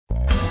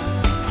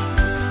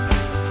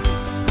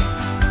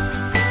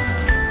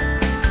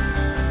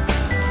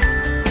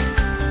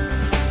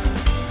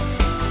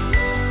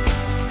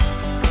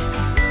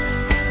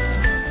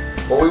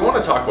we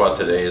want to talk about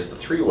today is the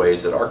three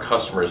ways that our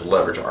customers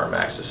leverage our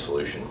Maxxis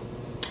solution.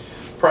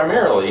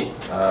 Primarily,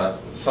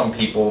 some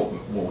people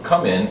will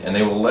come in and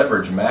they will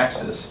leverage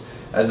Maxxis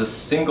as a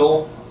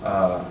single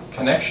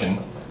connection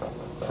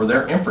for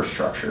their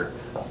infrastructure,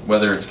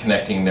 whether it's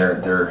connecting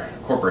their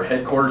corporate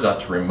headquarters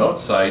out to remote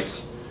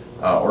sites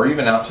or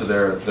even out to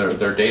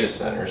their data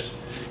centers.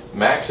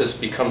 Maxxis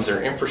becomes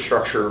their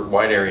infrastructure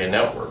wide area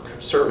network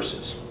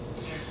services.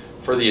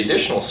 For the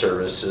additional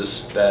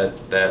services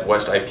that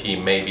West IP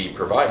may be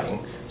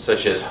providing,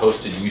 such as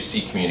hosted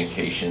UC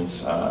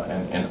communications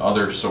and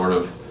other sort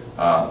of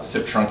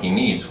SIP trunking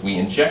needs, we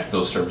inject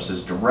those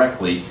services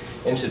directly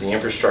into the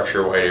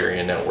infrastructure wide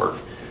area network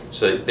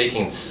so that they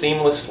can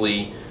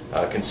seamlessly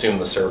consume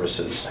the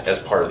services as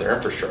part of their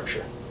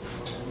infrastructure.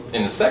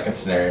 In the second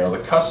scenario,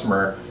 the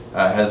customer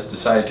has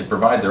decided to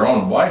provide their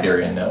own wide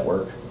area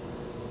network,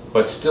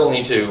 but still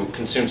need to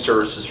consume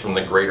services from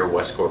the greater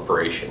West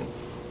Corporation,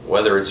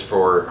 whether it's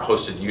for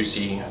hosted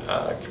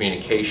UC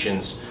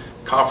communications,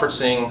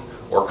 conferencing,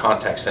 or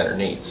contact center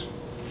needs.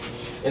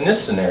 In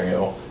this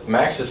scenario,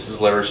 Maxxis is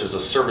leveraged as a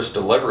service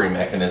delivery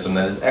mechanism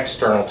that is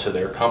external to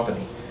their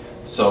company.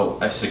 So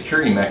a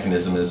security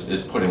mechanism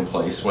is put in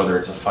place, whether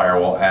it's a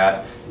firewall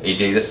at a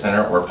data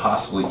center or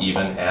possibly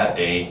even at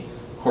a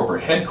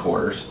corporate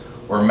headquarters,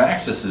 where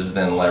Maxxis is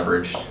then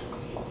leveraged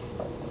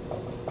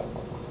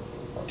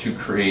to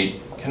create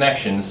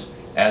connections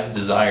as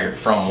desired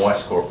from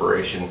West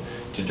Corporation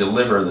to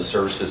deliver the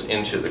services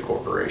into the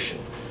corporation.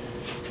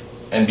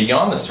 And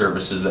beyond the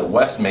services that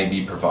West may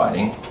be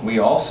providing, we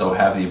also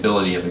have the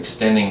ability of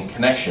extending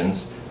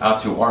connections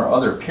out to our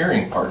other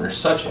peering partners,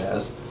 such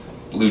as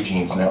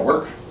BlueJeans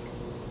Network,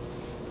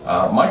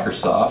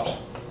 Microsoft,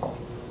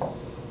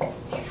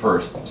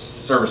 for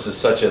services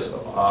such as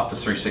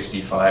Office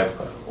 365,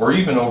 or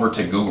even over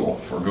to Google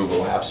for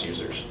Google Apps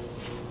users.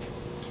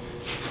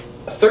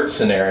 A third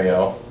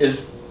scenario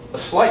is a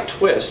slight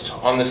twist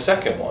on the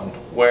second one,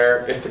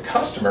 where if the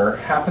customer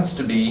happens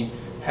to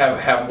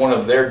have one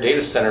of their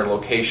data center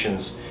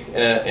locations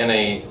in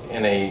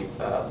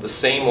the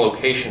same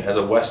location as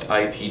a West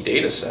IP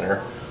data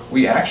center,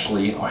 we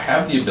actually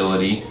have the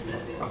ability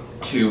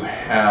to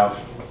have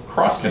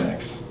cross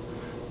connects,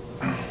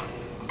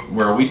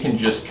 where we can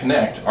just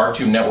connect our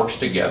two networks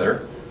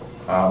together,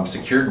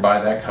 secured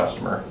by that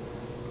customer,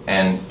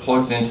 and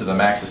plugs into the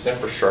Maxxis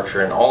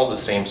infrastructure, and all of the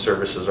same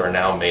services are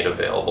now made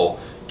available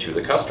to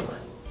the customer.